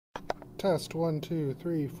Test 1 2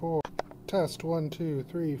 3 4. Test 1 2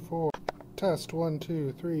 3 4. Test 1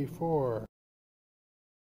 2 3 4.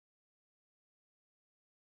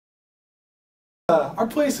 Our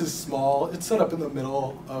place is small. It's set up in the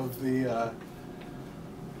middle of the.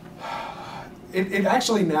 It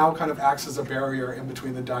actually now kind of acts as a barrier in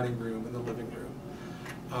between the dining room and the living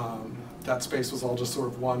room. That space was all just sort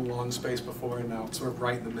of one long space before, and now it's sort of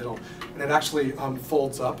right in the middle. And it actually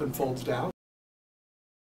folds up and folds down.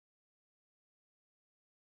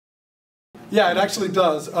 Yeah, it actually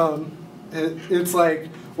does. It's like,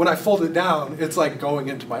 when I fold it down, it's like going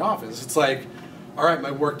into my office. It's like, all right,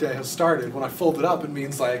 my workday has started. When I fold it up, it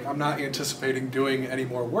means like I'm not anticipating doing any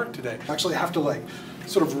more work today. I actually have to like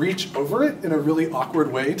sort of reach over it in a really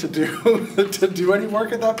awkward way to do to do any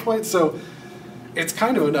work at that point. So it's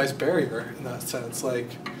kind of a nice barrier in that sense. Like,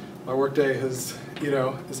 my workday has,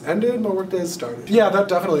 is ended, my workday has started. Yeah, that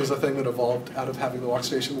definitely is a thing that evolved out of having the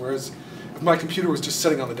workstation, whereas if my computer was just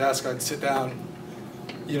sitting on the desk, I'd sit down,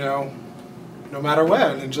 no matter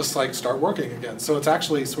when, and just like start working again. So it's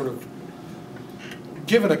actually sort of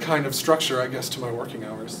given a kind of structure, I guess, to my working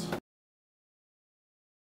hours.